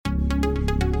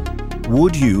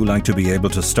Would you like to be able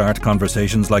to start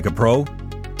conversations like a pro?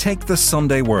 Take the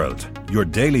Sunday World, your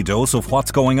daily dose of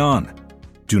what's going on.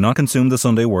 Do not consume the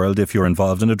Sunday World if you're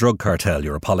involved in a drug cartel,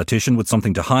 you're a politician with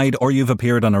something to hide, or you've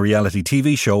appeared on a reality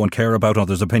TV show and care about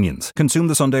others' opinions. Consume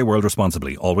the Sunday World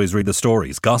responsibly. Always read the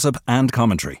stories, gossip and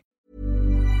commentary.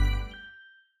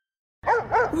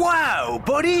 Wow,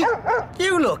 buddy!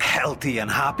 You look healthy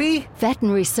and happy.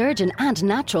 Veterinary surgeon and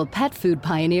natural pet food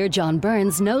pioneer John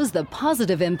Burns knows the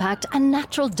positive impact a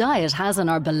natural diet has on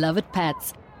our beloved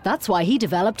pets. That's why he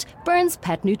developed Burns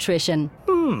Pet Nutrition.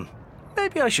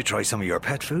 Maybe I should try some of your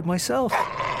pet food myself.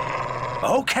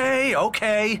 Okay.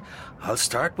 I'll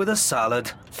start with a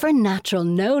salad. For natural,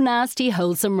 no nasty,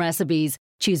 wholesome recipes,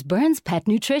 choose Burns Pet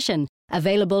Nutrition.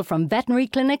 Available from veterinary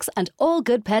clinics and all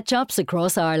good pet shops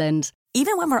across Ireland.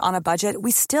 Even when we're on a budget,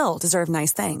 we still deserve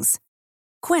nice things.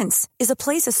 Quince is a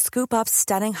place to scoop up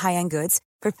stunning high-end goods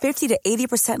for 50 to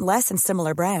 80% less than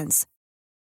similar brands.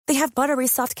 They have buttery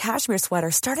soft cashmere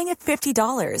sweaters starting at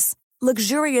 $50,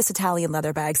 luxurious Italian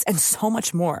leather bags, and so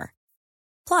much more.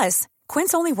 Plus,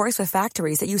 Quince only works with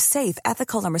factories that use safe,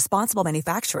 ethical, and responsible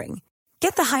manufacturing.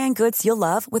 Get the high-end goods you'll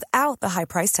love without the high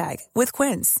price tag with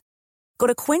Quince. Go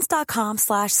to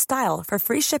quince.com/style for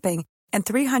free shipping and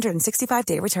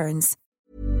 365-day returns.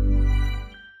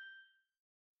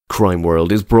 Crime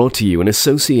World is brought to you in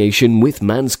association with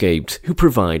Manscaped, who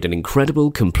provide an incredible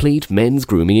complete men's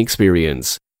grooming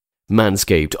experience.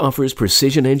 Manscaped offers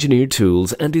precision-engineered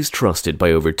tools and is trusted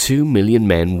by over 2 million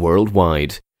men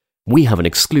worldwide. We have an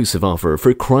exclusive offer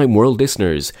for Crime World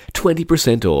listeners,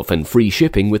 20% off and free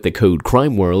shipping with the code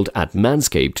CRIMEWORLD at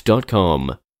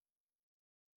manscaped.com.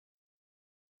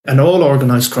 And all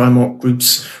organised crime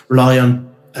groups rely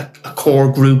on a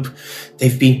core group.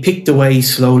 They've been picked away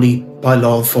slowly by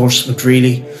law enforcement,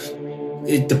 really.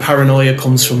 The paranoia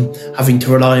comes from having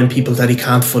to rely on people that he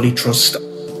can't fully trust.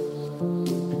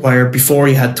 Where before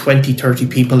he had 20, 30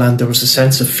 people and there was a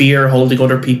sense of fear holding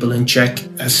other people in check,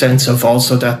 a sense of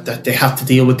also that they have to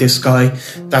deal with this guy,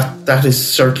 that is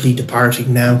certainly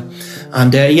departing now.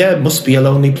 And it must be a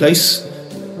lonely place.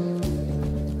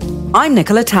 I'm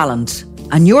Nicola Tallant,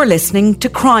 and you're listening to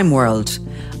Crime World,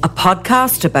 a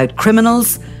podcast about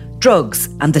criminals, drugs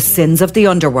and the sins of the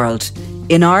underworld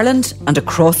in Ireland and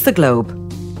across the globe.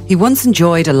 He once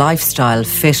enjoyed a lifestyle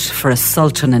fit for a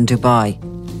sultan in Dubai.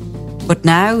 But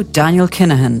now Daniel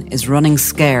Kinahan is running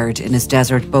scared in his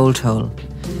desert bolt hole,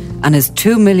 and his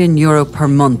 €2 million per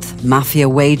month mafia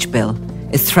wage bill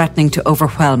is threatening to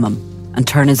overwhelm him and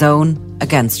turn his own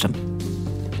against him.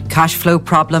 Cash flow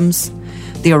problems,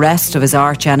 the arrest of his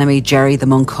arch-enemy Jerry the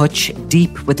Monk Hutch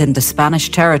deep within the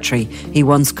Spanish territory he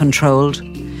once controlled,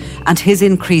 and his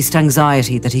increased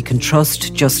anxiety that he can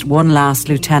trust just one last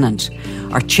lieutenant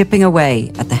are chipping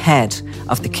away at the head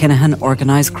of the Kinahan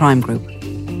organised crime group.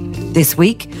 This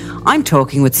week, I'm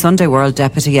talking with Sunday World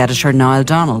Deputy Editor Niall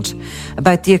Donald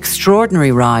about the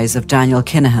extraordinary rise of Daniel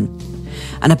Kinahan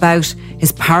and about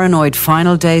his paranoid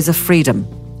final days of freedom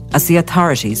as the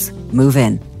authorities move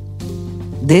in.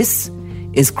 This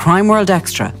is Crime World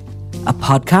Extra, a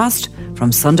podcast from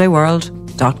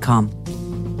SundayWorld.com.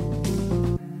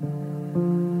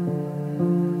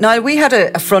 Now, we had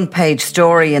a front page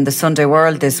story in the Sunday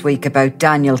World this week about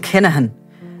Daniel Kinahan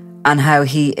and how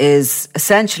he is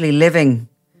essentially living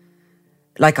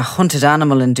like a hunted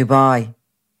animal in Dubai.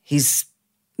 He's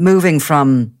moving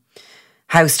from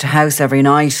house to house every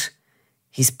night.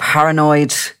 He's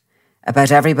paranoid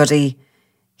about everybody.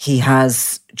 He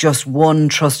has just one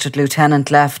trusted lieutenant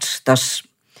left that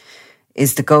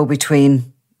is the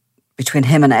go-between between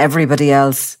him and everybody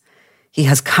else. He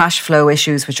has cash flow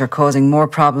issues which are causing more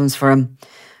problems for him.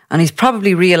 And he's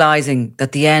probably realising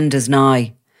that the end is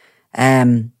nigh.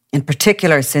 In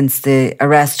particular, since the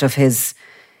arrest of his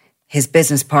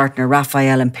business partner,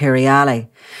 Raphael Imperiale.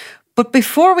 But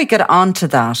before we get on to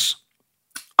that,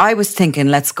 I was thinking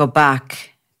let's go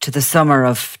back to the summer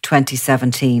of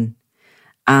 2017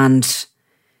 and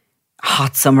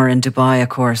hot summer in Dubai, of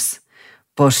course.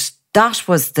 But that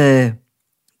was the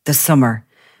summer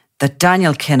that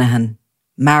Daniel Kinahan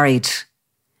married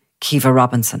Kiva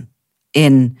Robinson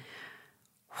in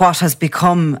what has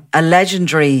become a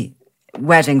legendary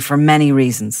wedding for many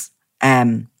reasons.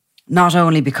 Not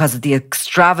only because of the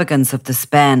extravagance of the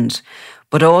spend,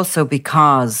 but also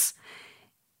because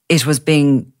it was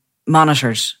being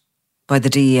monitored by the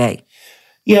DEA.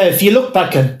 Yeah, if you look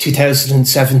back at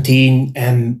 2017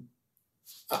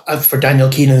 for Daniel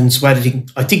Kinahan's wedding,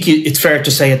 I think it's fair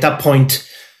to say at that point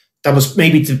that was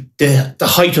maybe the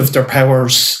height of their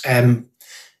powers.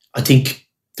 I think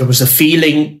there was a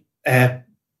feeling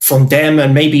from them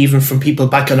and maybe even from people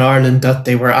back in Ireland that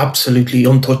they were absolutely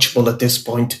untouchable at this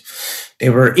point. They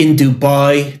were in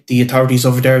Dubai. The authorities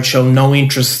over there had shown no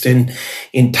interest in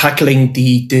tackling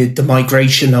the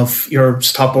migration of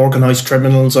Europe's top organised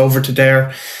criminals over to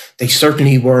there. They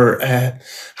certainly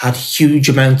had huge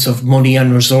amounts of money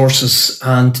and resources,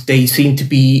 and they seemed to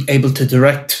be able to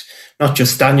direct not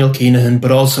just Daniel Kinahan,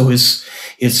 but also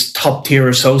his top tier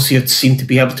associates seemed to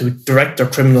be able to direct their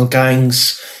criminal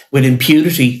gangs with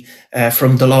impunity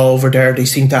from the law over there. They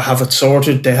seemed to have it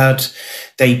sorted.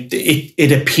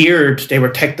 It appeared they were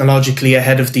technologically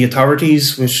ahead of the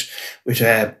authorities with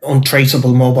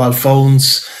untraceable mobile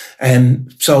phones.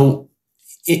 So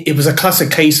it was a classic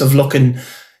case of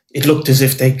it looked as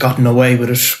if they'd gotten away with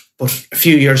it. But a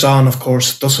few years on, of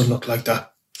course, it doesn't look like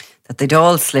that. That they'd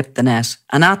all slipped the net.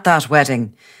 And at that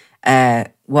wedding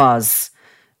was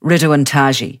Ridwan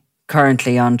Taghi,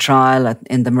 currently on trial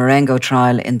in the Marengo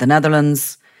trial in the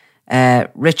Netherlands.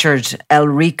 Richard El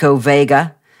Rico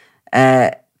Vega,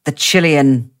 the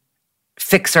Chilean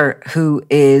fixer who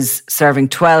is serving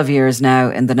 12 years now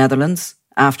in the Netherlands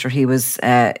after he was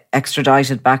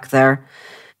extradited back there.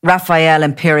 Rafael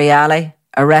Imperiale,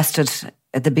 arrested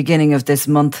at the beginning of this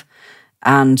month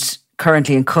and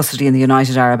currently in custody in the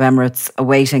United Arab Emirates,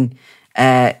 awaiting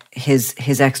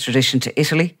his extradition to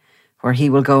Italy, where he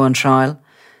will go on trial.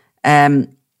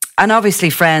 And obviously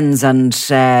friends and,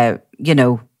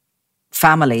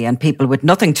 family and people with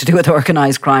nothing to do with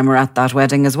organised crime were at that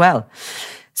wedding as well.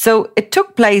 So it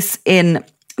took place in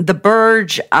the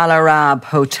Burj Al Arab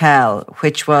Hotel,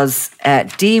 which was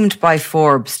deemed by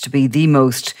Forbes to be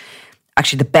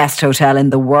the best hotel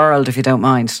in the world, if you don't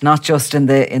mind. Not just in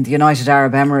the United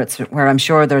Arab Emirates, where I'm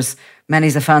sure there's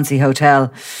many's a fancy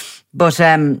hotel, but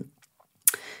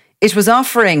it was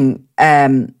offering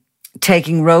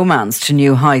taking romance to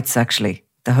new heights. Actually,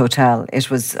 the hotel, it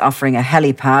was offering a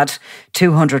helipad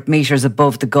 200 metres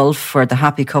above the Gulf where the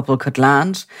happy couple could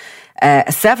land. A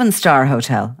 7-star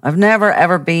hotel. I've never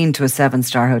ever been to a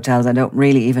 7-star hotel. I don't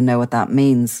really even know what that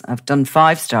means. I've done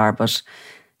 5-star, but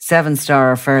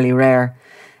 7-star are fairly rare.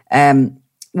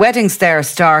 Weddings there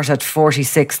start at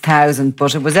 46,000,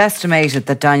 but it was estimated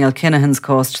that Daniel Kinahan's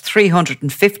cost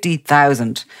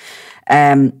 350,000.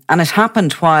 And it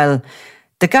happened while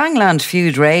the gangland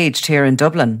feud raged here in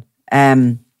Dublin.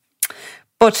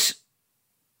 But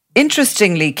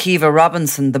interestingly, Kiva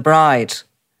Robinson, the bride,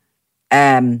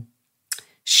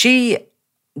 she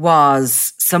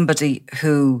was somebody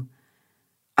who,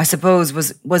 I suppose,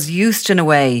 was used in a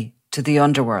way to the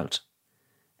underworld.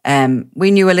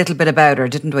 We knew a little bit about her,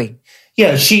 didn't we?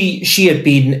 Yeah, she had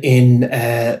been in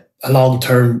a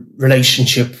long-term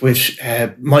relationship with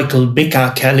Michael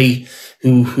Mika Kelly,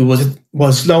 who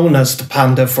was known as the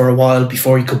Panda for a while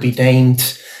before he could be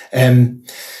named.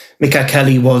 Mika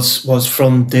Kelly was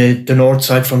from the north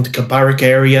side, from the Kilbarrack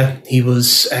area. He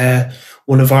was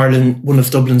one of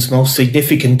Dublin's most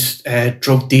significant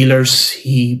drug dealers.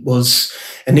 He was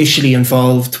initially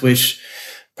involved with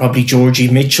probably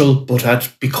Georgie Mitchell, but had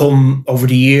become, over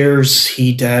the years,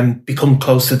 he'd become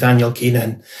close to Daniel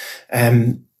Kinahan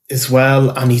as well.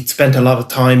 And he'd spent a lot of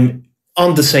time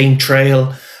on the same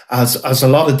trail as a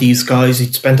lot of these guys.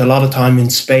 He'd spent a lot of time in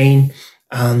Spain,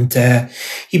 and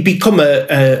he'd become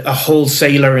a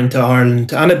wholesaler into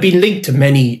Ireland and had been linked to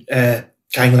many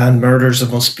gangland murders, it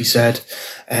must be said,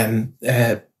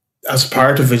 as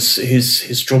part of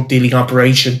his drug dealing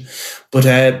operation. But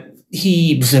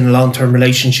he was in a long-term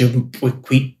relationship with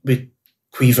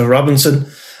Kiva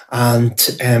Robinson, and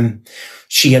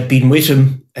she had been with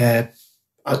him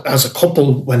as a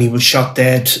couple when he was shot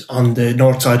dead on the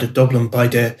north side of Dublin by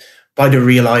the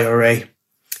real IRA.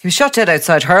 He was shot dead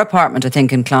outside her apartment, I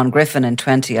think, in Clongriffin in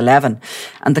 2011.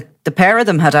 And the pair of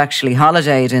them had actually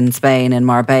holidayed in Spain, in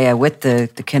Marbella, with the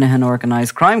Kinahan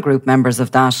organised crime group, members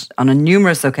of that, on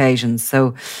numerous occasions.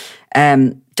 So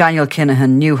Daniel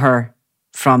Kinahan knew her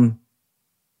from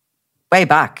way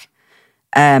back.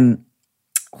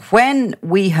 When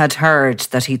we had heard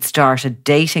that he'd started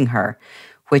dating her,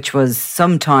 which was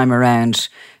sometime around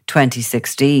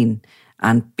 2016,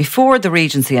 and before the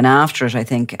Regency and after it, I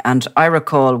think. And I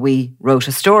recall we wrote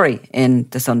a story in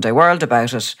the Sunday World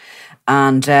about it.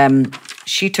 And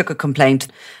she took a complaint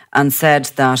and said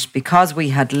that because we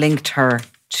had linked her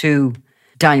to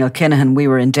Daniel Kinahan, we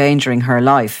were endangering her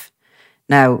life.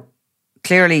 Now,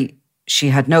 clearly, she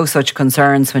had no such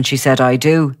concerns when she said "I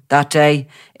do" that day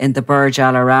in the Burj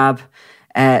Al Arab,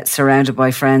 surrounded by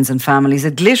friends and families.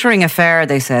 A glittering affair,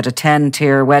 they said, a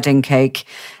 10-tier wedding cake.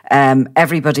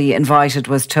 Everybody invited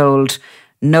was told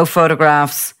no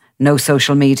photographs, no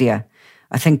social media.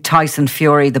 I think Tyson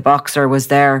Fury, the boxer, was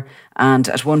there And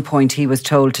at one point he was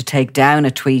told to take down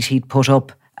a tweet he'd put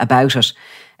up about it.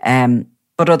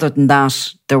 But other than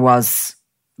that, there was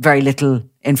very little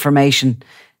information.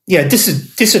 Yeah,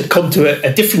 this had come to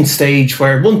a different stage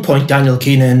where at one point Daniel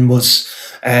Kinahan was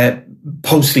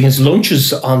posting his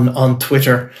lunches on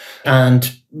Twitter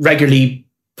and regularly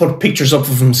put pictures up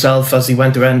of himself as he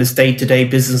went around his day-to-day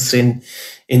business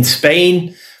in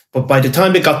Spain. But by the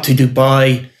time it got to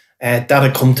Dubai, that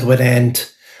had come to an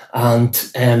end. And,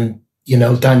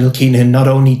 Daniel Kinahan, not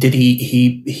only did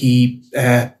he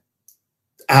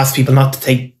ask people not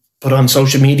to put on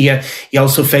social media, he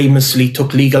also famously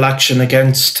took legal action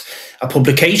against a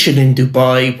publication in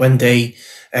Dubai when they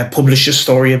published a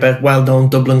story about well-known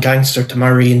Dublin gangster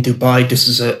Tamari in Dubai. This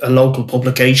is a local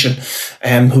publication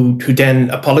who then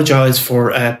apologised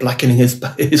for blackening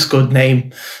his good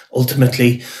name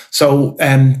ultimately. So,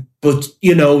 but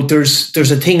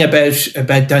there's a thing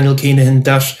about Daniel Kinahan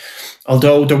that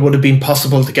although there would have been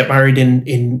possible to get married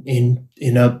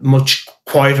in a much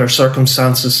quieter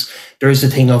circumstances, there is a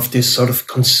thing of this sort of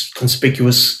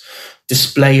conspicuous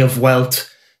display of wealth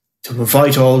to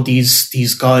invite all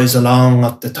these guys along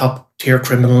at the top tier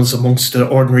criminals amongst the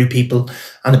ordinary people,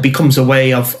 and it becomes a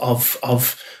way of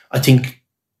I think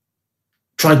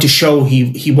trying to show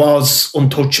he was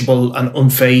untouchable and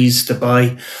unfazed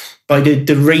by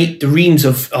the reams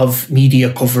of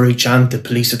media coverage and the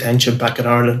police attention back in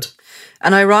Ireland.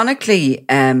 And ironically,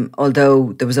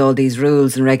 although there was all these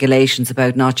rules and regulations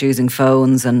about not using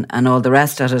phones and all the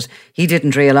rest of it, he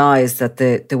didn't realise that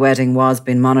the wedding was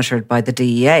being monitored by the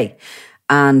DEA.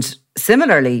 And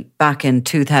similarly, back in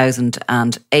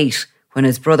 2008, when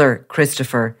his brother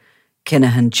Christopher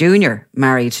Kinahan Jr.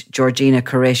 married Georgina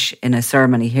Corish in a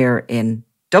ceremony here in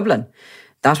Dublin,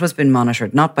 that was being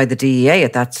monitored, not by the DEA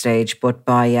at that stage, but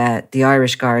by the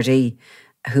Irish Gardaí,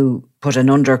 who put an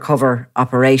undercover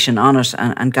operation on it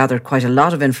and gathered quite a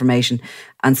lot of information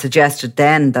and suggested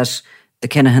then that the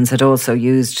Kinahans had also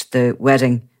used the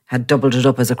wedding, had doubled it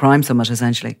up as a crime summit,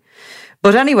 essentially.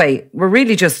 But anyway, we're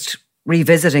really just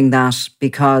revisiting that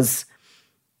because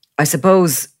I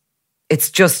suppose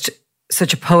it's just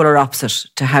such a polar opposite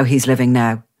to how he's living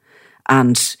now.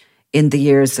 And in the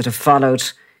years that have followed,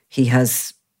 he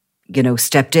has,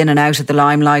 stepped in and out of the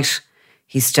limelight.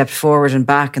 He's stepped forward and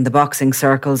back in the boxing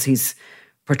circles. He's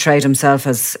portrayed himself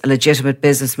as a legitimate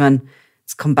businessman.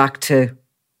 It's come back to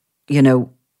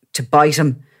bite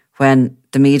him when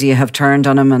the media have turned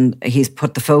on him, and he's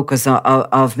put the focus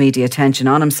of media attention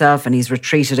on himself, and he's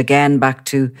retreated again back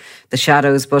to the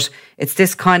shadows. But it's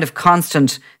this kind of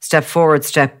constant step forward,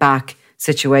 step back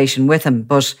situation with him.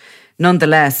 But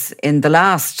nonetheless, in the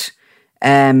last,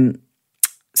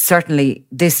 certainly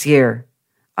this year,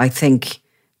 I think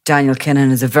Daniel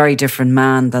Kinahan is a very different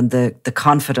man than the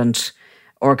confident,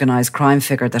 organised crime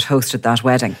figure that hosted that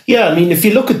wedding. Yeah, I mean, if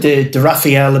you look at the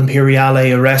Rafael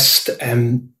Imperiale arrest,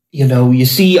 you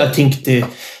see, I think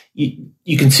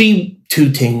you can see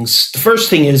two things. The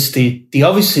first thing is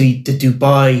obviously the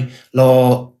Dubai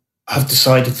law have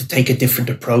decided to take a different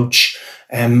approach,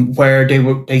 where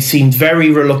they seemed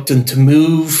very reluctant to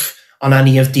move on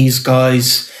any of these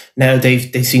guys. Now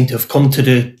they seem to have come to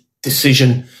the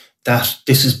decision that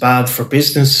this is bad for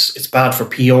business, it's bad for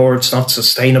PR, it's not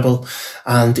sustainable.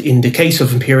 And in the case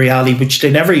of Imperiale, which they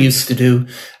never used to do,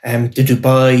 the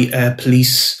Dubai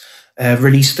police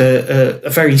released a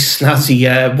very snazzy,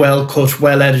 well-cut,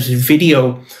 well-edited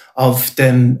video of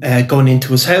them going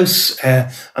into his house.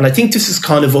 And I think this is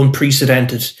kind of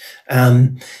unprecedented.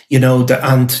 They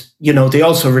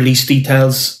also released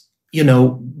details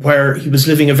where he was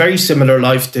living a very similar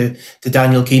life to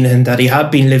Daniel Kinahan that he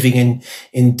had been living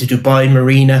in the Dubai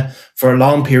Marina for a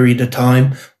long period of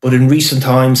time, but in recent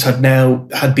times had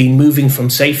been moving from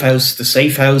safe house to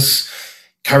safe house,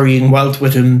 carrying wealth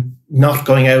with him, not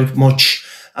going out much.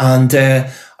 And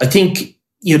I think,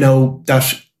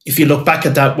 that if you look back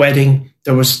at that wedding,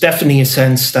 there was definitely a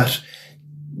sense that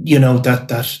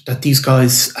that these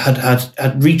guys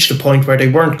had reached a point where they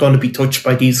weren't going to be touched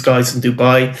by these guys in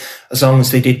Dubai, as long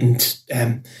as they didn't,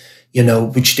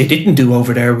 which they didn't do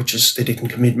over there, which is they didn't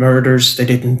commit murders, they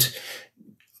didn't,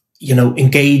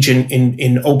 engage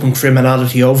in open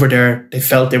criminality over there. They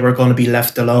felt they were going to be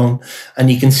left alone.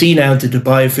 And you can see now the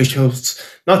Dubai officials,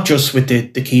 not just with the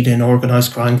Kinahan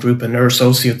organised crime group and their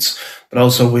associates, but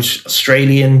also with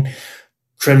Australian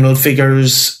criminal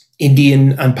figures,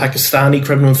 Indian and Pakistani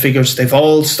criminal figures, they've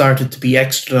all started to be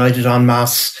extradited en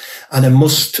masse, and it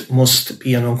must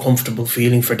be an uncomfortable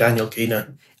feeling for Daniel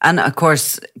Kinahan. And of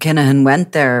course, Kinahan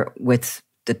went there with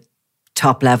the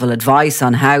top level advice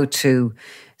on how to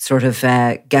sort of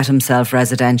get himself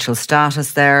residential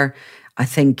status there. I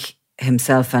think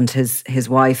himself and his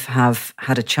wife have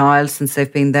had a child since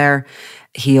they've been there.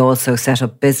 He also set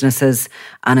up businesses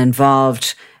and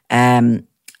involved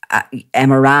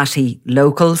Emirati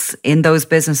locals in those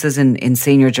businesses in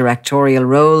senior directorial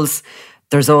roles.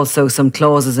 There's also some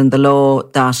clauses in the law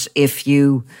that if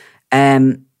you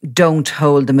don't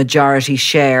hold the majority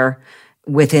share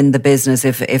within the business,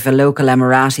 if a local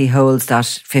Emirati holds that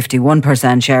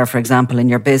 51% share, for example, in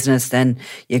your business, then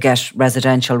you get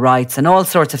residential rights and all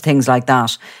sorts of things like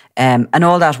that. And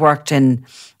all that worked in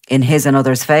his and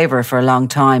others' favour for a long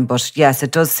time. But yes,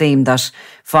 it does seem that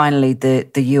finally the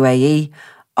UAE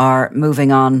are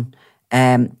moving on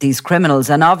these criminals.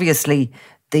 And obviously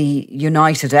the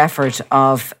united effort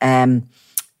of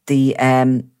the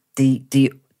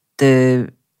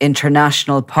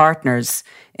international partners,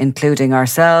 including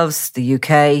ourselves, the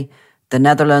UK, the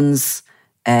Netherlands,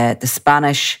 the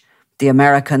Spanish, the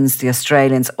Americans, the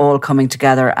Australians, all coming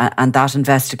together, and that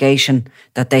investigation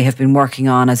that they have been working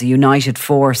on as a united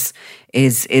force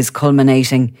is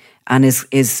culminating and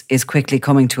is quickly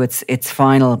coming to its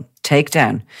final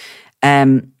takedown.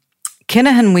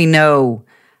 Kinahan, we know,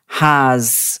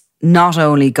 has not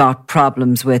only got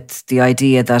problems with the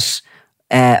idea that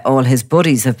all his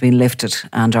buddies have been lifted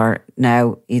and are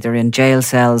now either in jail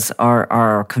cells or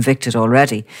are convicted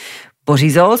already, but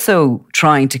he's also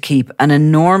trying to keep an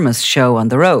enormous show on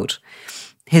the road.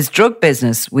 His drug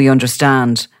business, we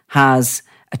understand, has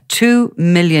a €2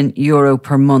 million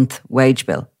per month wage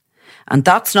bill. And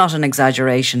that's not an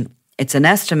exaggeration. It's an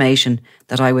estimation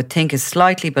that I would think is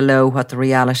slightly below what the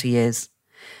reality is.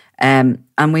 And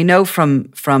we know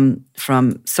from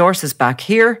sources back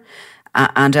here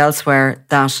and elsewhere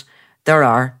that there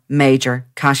are major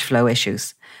cash flow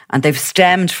issues. And they've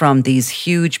stemmed from these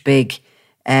huge, big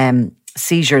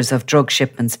seizures of drug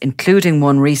shipments, including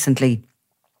one recently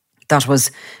that was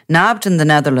nabbed in the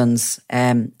Netherlands,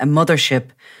 a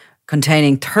mothership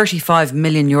containing €35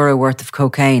 million worth of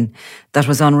cocaine that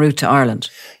was en route to Ireland.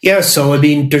 Yeah, so I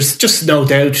mean, there's just no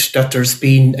doubt that there's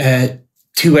been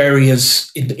two areas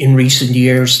in recent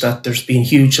years that there's been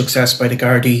huge success by the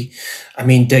Gardaí. I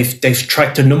mean, they've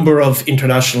tracked a number of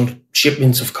international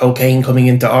shipments of cocaine coming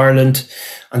into Ireland,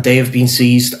 and they have been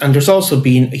seized. And there's also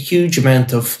been a huge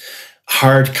amount of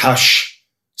hard cash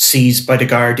seized by the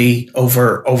Gardaí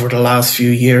over the last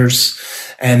few years.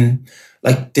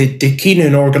 Like the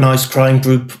Kinahan organised crime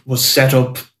group was set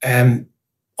up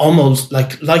almost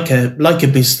like a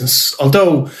business.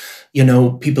 Although, you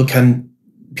know, people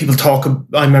talk.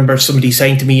 I remember somebody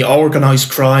saying to me, "Organised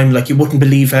crime," like you wouldn't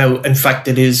believe how, in fact,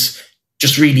 it is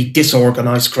just really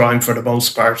disorganised crime for the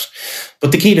most part.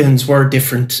 But the Kinahans were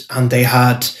different, and they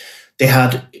had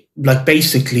like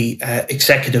basically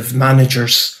executive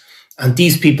managers, and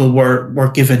these people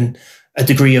were given a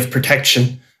degree of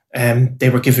protection. They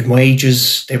were given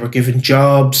wages, they were given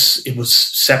jobs. It was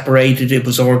separated, it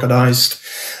was organised,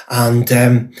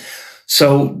 and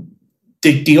so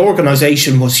the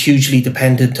organisation was hugely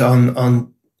dependent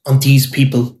on these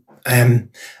people. And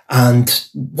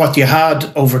what you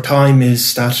had over time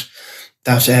is that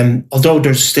although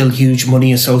there's still huge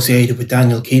money associated with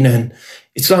Daniel Kinahan,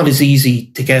 it's not as easy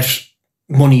to get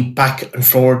money back and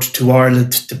forward to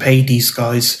Ireland to pay these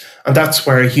guys. And that's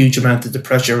where a huge amount of the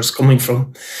pressure is coming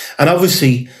from. And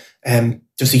obviously,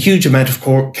 there's a huge amount of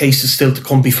court cases still to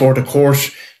come before the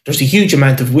court. There's a huge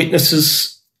amount of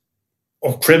witnesses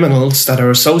or criminals that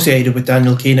are associated with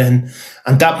Daniel Kinahan.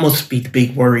 And that must be the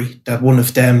big worry, that one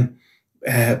of them,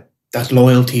 that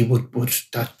loyalty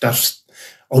that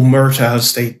omerta,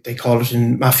 as they call it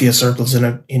in mafia circles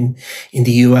in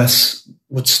the US,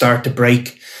 would start to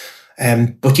break.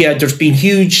 But yeah, there's been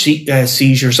huge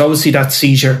seizures. Obviously, that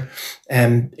seizure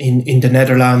in the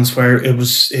Netherlands, where it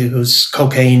was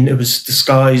cocaine, it was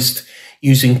disguised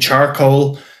using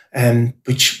charcoal,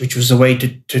 which was a way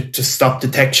to stop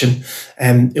detection.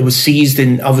 It was seized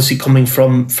obviously coming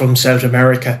from South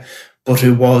America, but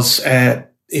it was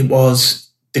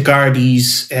the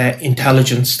Gardaí's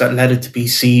intelligence that led it to be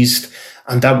seized,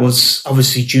 and that was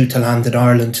obviously due to land in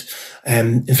Ireland.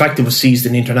 In fact, it was seized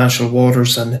in international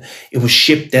waters, and it was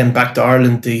shipped then back to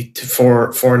Ireland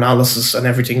for analysis and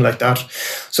everything like that.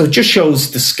 So it just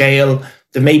shows the scale.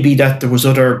 There may be that there was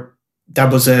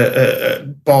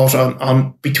bought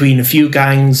on between a few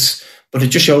gangs, but it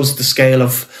just shows the scale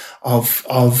of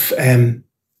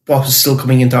what was still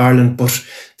coming into Ireland. But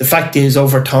the fact is,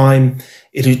 over time,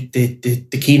 the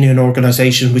Kinahan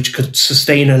organisation, which could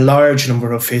sustain a large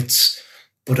number of hits,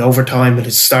 but over time it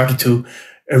has started to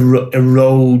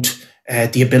erode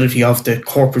the ability of the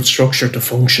corporate structure to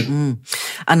function.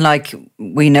 And like,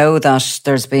 we know that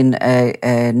there's been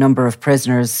a number of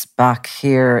prisoners back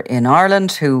here in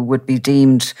Ireland who would be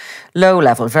deemed low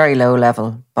level, very low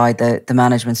level by the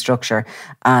management structure,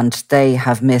 and they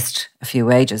have missed a few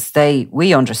wages. They,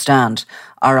 we understand,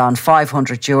 are on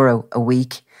 €500 a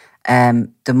week.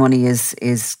 The money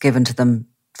is given to them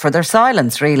for their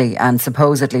silence, really, and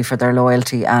supposedly for their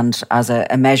loyalty, and as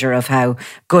a measure of how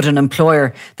good an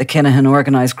employer the Kinahan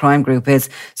organised crime group is.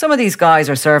 Some of these guys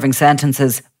are serving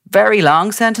sentences, very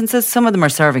long sentences. Some of them are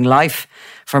serving life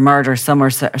for murder. Some are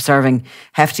serving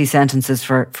hefty sentences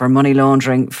for money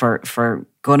laundering, for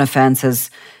gun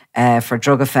offences, for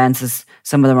drug offences.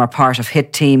 Some of them are part of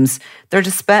hit teams. They're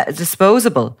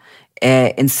disposable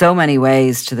in so many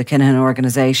ways to the Kinahan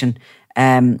organisation.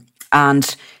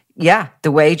 And yeah,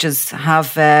 the wages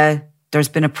have, there's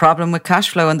been a problem with cash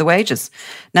flow and the wages.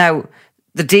 Now,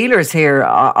 the dealers here,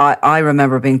 I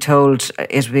remember being told,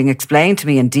 it being explained to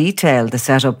me in detail, the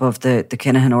setup of the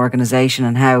Kinahan organisation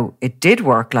and how it did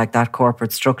work like that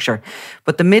corporate structure.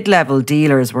 But the mid-level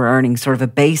dealers were earning sort of a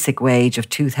basic wage of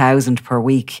 $2,000 per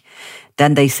week.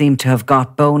 Then they seem to have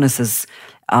got bonuses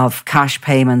of cash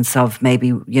payments of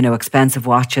maybe, you know, expensive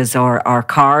watches or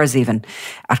cars even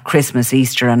at Christmas,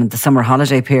 Easter and the summer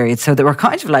holiday period. So they were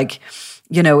kind of like,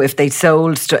 you know, if they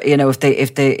sold, you know, if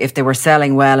they were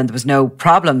selling well and there was no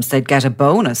problems, they'd get a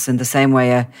bonus in the same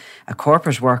way a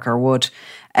corporate worker would.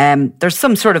 There's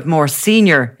some sort of more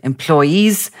senior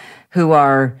employees who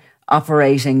are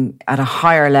operating at a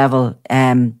higher level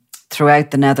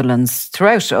throughout the Netherlands,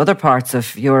 throughout other parts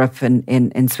of Europe,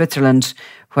 in Switzerland,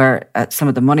 where some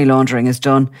of the money laundering is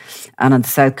done, and on the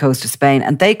south coast of Spain.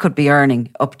 And they could be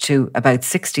earning up to about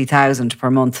 60,000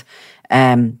 per month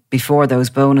before those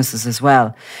bonuses as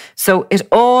well. So it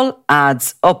all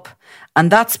adds up.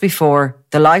 And that's before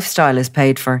the lifestyle is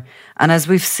paid for. And as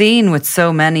we've seen with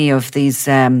so many of these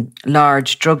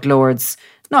large drug lords,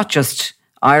 not just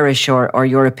Irish or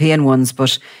European ones,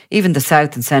 but even the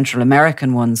South and Central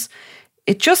American ones,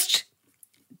 it just...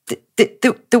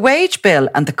 The wage bill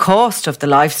and the cost of the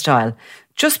lifestyle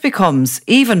just becomes,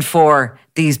 even for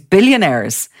these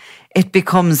billionaires, it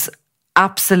becomes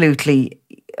absolutely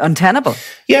untenable.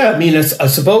 Yeah, I mean, I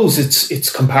suppose it's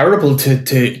comparable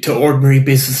to ordinary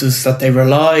businesses that they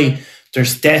rely.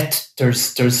 There's debt,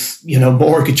 there's you know,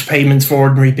 mortgage payments for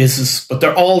ordinary business, but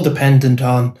they're all dependent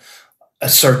on a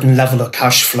certain level of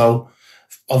cash flow,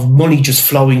 of money just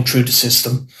flowing through the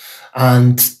system.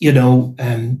 And, you know,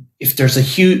 if there's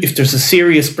a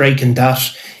serious break in that,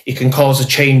 it can cause a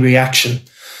chain reaction.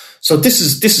 So this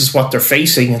is what they're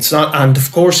facing. It's not, and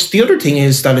of course, the other thing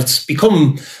is that it's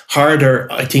become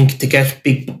harder, I think, to get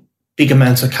big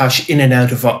amounts of cash in and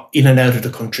out of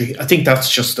the country. I think that's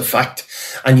just a fact.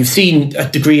 And you've seen a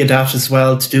degree of that as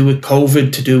well, to do with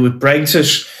COVID, to do with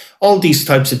Brexit, all these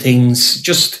types of things.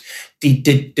 Just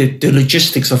the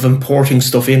logistics of importing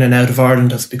stuff in and out of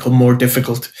Ireland has become more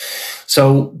difficult.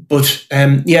 So, but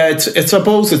yeah, it's I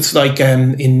suppose it's like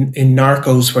in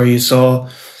Narcos, where you saw,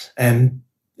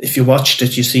 if you watched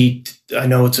it, you see, I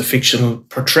know it's a fictional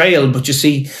portrayal, but you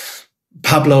see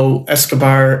Pablo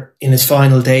Escobar in his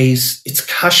final days. It's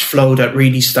cash flow that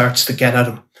really starts to get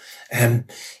at him.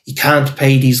 He can't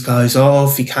pay these guys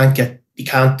off. He can't get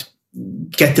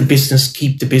the business,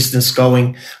 keep the business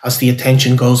going as the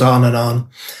attention goes on.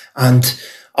 And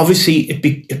obviously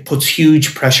it puts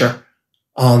huge pressure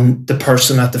on the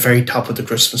person at the very top of the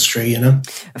Christmas tree, you know?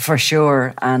 For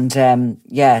sure. And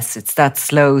yes, it's that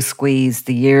slow squeeze,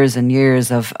 the years and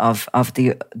years of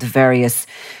the various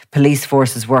police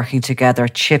forces working together,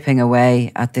 chipping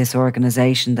away at this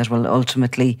organisation that will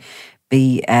ultimately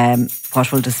be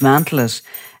what will dismantle it.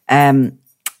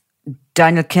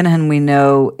 Daniel Kinahan, we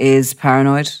know, is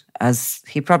paranoid, as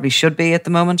he probably should be at the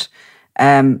moment.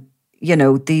 You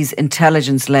know, these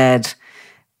intelligence-led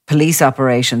police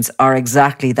operations are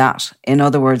exactly that. In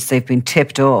other words, they've been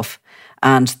tipped off,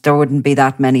 and there wouldn't be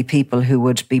that many people who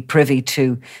would be privy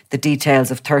to the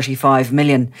details of 35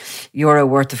 million euro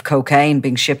worth of cocaine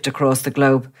being shipped across the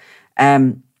globe,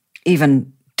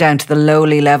 even down to the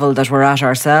lowly level that we're at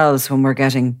ourselves when we're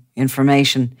getting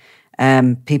information.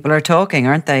 People are talking,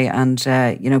 aren't they? And,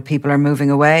 you know, people are moving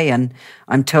away. And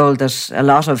I'm told that a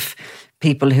lot of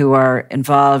people who are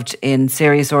involved in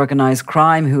serious organised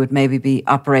crime, who would maybe be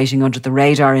operating under the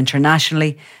radar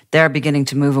internationally, they're beginning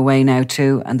to move away now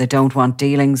too, and they don't want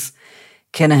dealings.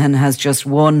 Kinahan has just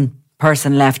one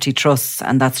person left he trusts,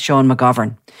 and that's Sean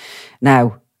McGovern.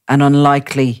 Now, an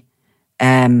unlikely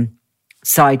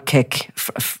sidekick,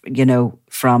 you know,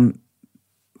 from,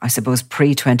 I suppose,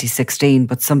 pre-2016,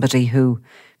 but somebody who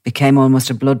became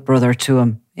almost a blood brother to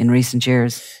him in recent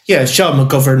years. Yeah, Sean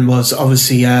McGovern was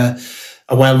obviously a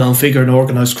well-known figure in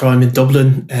organised crime in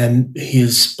Dublin.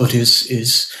 His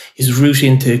route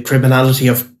into criminality,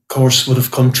 of course, would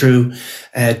have come through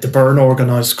the Byrne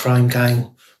organised crime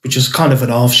gang, which is kind of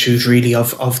an offshoot, really,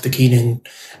 of the Kinahan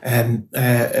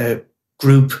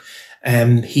group.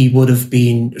 Sean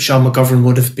McGovern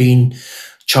would have been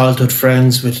childhood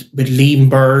friends with Liam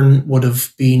Byrne, would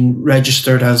have been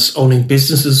registered as owning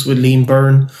businesses with Liam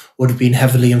Byrne, would have been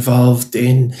heavily involved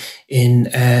in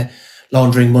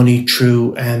laundering money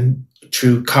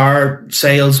through car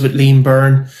sales with Liam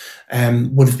Byrne,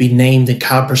 would have been named in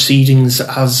cab proceedings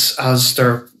as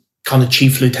their kind of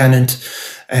chief lieutenant.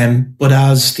 But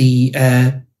as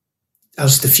the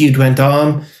feud went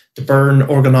on, the Byrne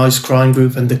organised crime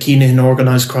group and the Kinahan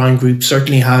organised crime group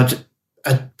certainly had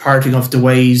a parting of the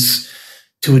ways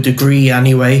to a degree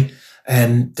anyway.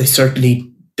 They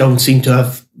certainly don't seem to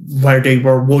have, where they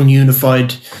were one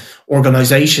unified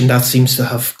organisation, that seems to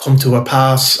have come to a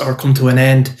pass or come to an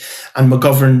end. And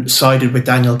McGovern sided with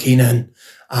Daniel Kinahan,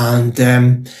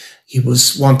 and he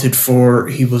was wanted for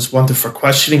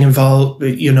questioning involved,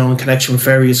 in connection with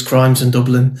various crimes in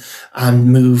Dublin,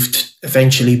 and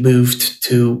eventually moved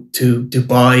to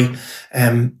Dubai,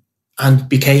 and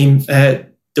became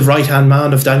the right-hand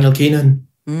man of Daniel Kinahan.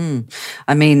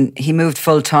 I mean, he moved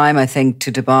full-time, I think,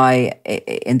 to Dubai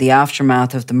in the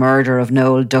aftermath of the murder of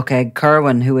Noel Duckegg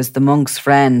Kerwin, who was the monk's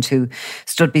friend who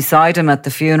stood beside him at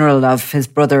the funeral of his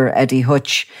brother Eddie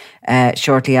Hutch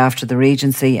shortly after the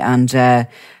Regency, and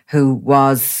who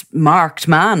was marked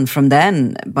man from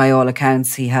then. By all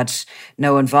accounts, he had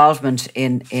no involvement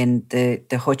in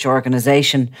the Hutch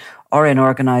organisation or in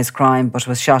organised crime, but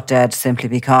was shot dead simply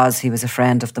because he was a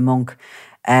friend of the monk.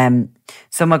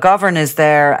 So McGovern is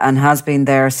there and has been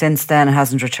there since then,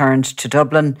 hasn't returned to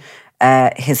Dublin.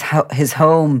 His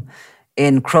home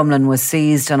in Crumlin was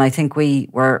seized, and I think we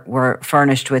were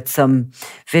furnished with some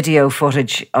video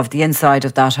footage of the inside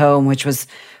of that home, which was,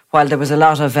 while there was a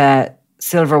lot of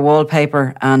silver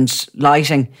wallpaper and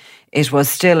lighting, it was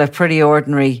still a pretty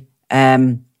ordinary,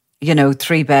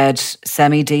 3-bed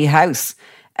semi-D house.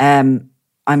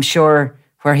 I'm sure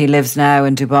where he lives now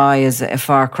in Dubai is a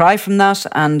far cry from that,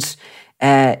 and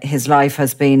his life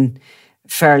has been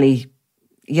fairly,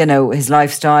 his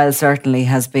lifestyle certainly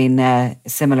has been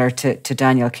similar to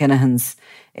Daniel Kinahan's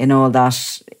in all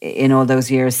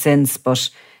those years since. But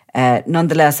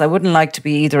nonetheless, I wouldn't like to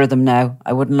be either of them now.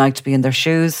 I wouldn't like to be in their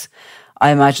shoes.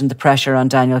 I imagine the pressure on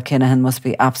Daniel Kinahan must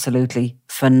be absolutely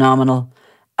phenomenal.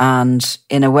 And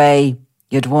in a way,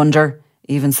 you'd wonder,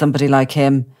 even somebody like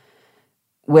him,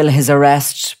 will his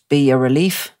arrest be a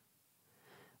relief?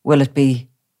 Will it be,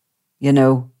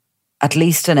 at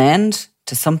least an end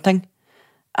to something?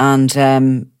 And,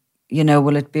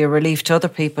 will it be a relief to other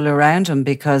people around him?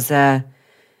 Because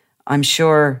I'm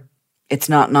sure it's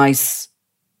not nice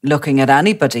looking at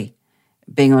anybody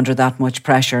being under that much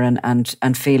pressure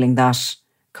and feeling that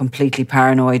completely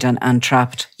paranoid and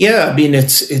trapped. Yeah, I mean, I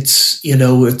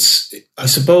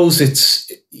suppose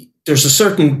there's a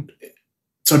certain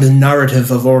sort of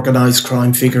narrative of organised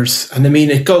crime figures. And I mean,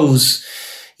 it goes,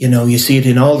 you see it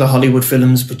in all the Hollywood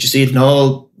films, but you see it in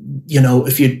all,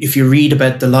 if you read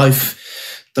about the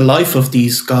life of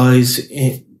these guys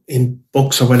in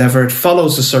books or whatever, it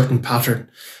follows a certain pattern.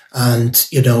 And,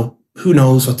 who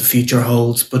knows what the future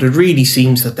holds, but it really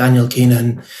seems that Daniel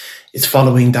Kinahan is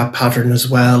following that pattern, as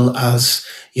well as,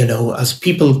 as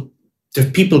people, the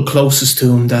people closest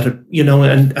to him that,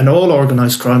 and all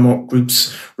organised crime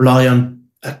groups rely on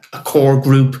a core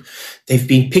group. They've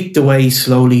been picked away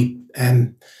slowly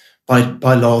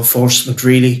by law enforcement,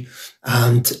 really.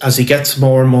 And as he gets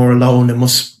more and more alone,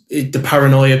 the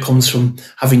paranoia comes from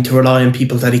having to rely on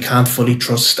people that he can't fully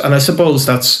trust. And I suppose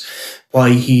that's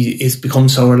why he is become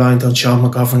so reliant on Sean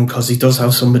McGovern, because he does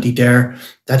have somebody there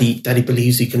that he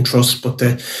believes he can trust. But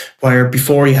where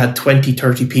before he had 20,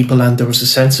 30 people, and there was a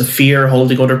sense of fear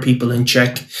holding other people in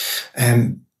check,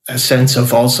 a sense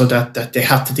of also that they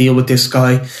had to deal with this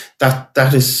guy,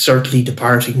 that is certainly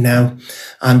departing now.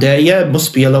 And it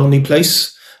must be a lonely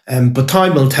place, but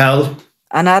time will tell.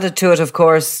 And added to it, of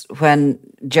course, when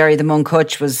Jerry the Monk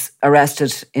Hutch was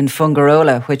arrested in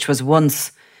Fungarola, which was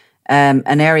once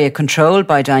an area controlled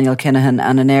by Daniel Kinahan,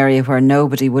 and an area where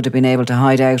nobody would have been able to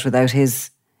hide out without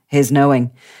his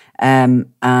knowing.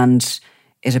 And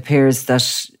it appears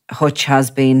that Hutch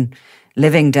has been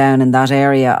living down in that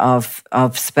area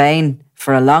of Spain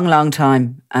for a long, long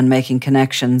time and making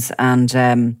connections. And,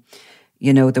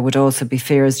 there would also be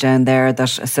fears down there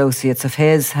that associates of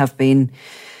his have been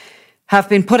have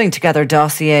been putting together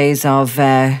dossiers of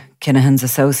Kinahan's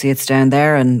associates down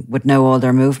there and would know all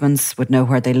their movements, would know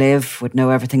where they live, would know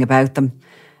everything about them.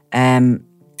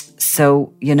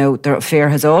 So, the fear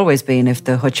has always been if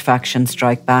the Hutch faction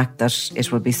strike back that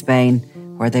it will be Spain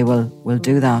where they will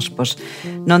do that. But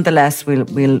nonetheless,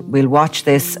 we'll watch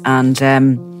this and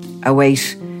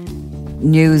await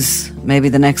news. Maybe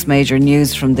the next major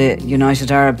news from the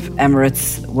United Arab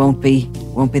Emirates won't be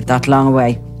that long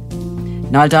away.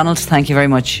 Niall Donald, thank you very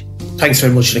much. Thanks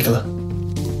very much, Nicola.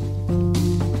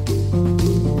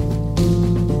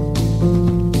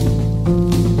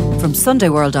 From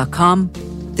SundayWorld.com,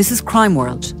 this is Crime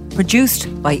World,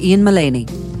 produced by Ian Mullaney.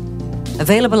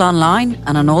 Available online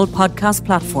and on all podcast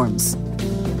platforms.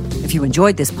 If you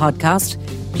enjoyed this podcast,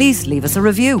 please leave us a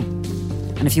review.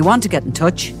 And if you want to get in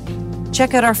touch,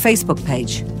 check out our Facebook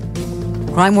page,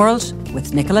 Crime World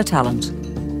with Nicola Tallant.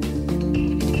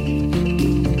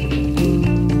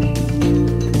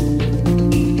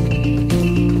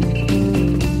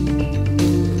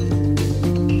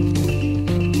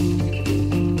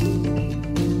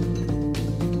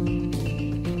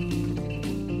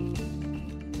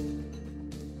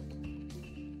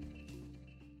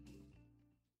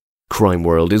 Crime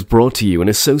World is brought to you in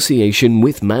association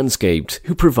with Manscaped,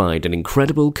 who provide an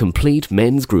incredible complete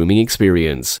men's grooming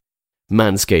experience.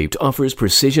 Manscaped offers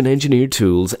precision-engineered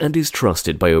tools and is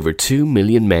trusted by over 2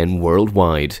 million men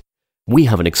worldwide. We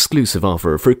have an exclusive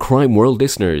offer for Crime World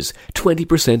listeners,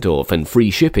 20% off and free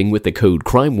shipping with the code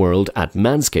CRIMEWORLD at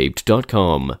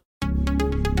manscaped.com.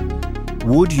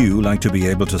 Would you like to be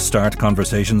able to start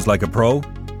conversations like a pro?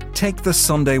 Take the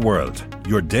Sunday World,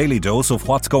 your daily dose of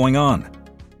what's going on.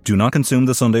 Do not consume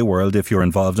the Sunday World if you're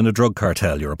involved in a drug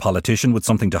cartel, you're a politician with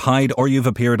something to hide, or you've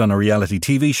appeared on a reality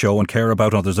TV show and care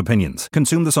about others' opinions.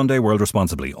 Consume the Sunday World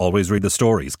responsibly. Always read the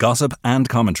stories, gossip and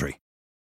commentary.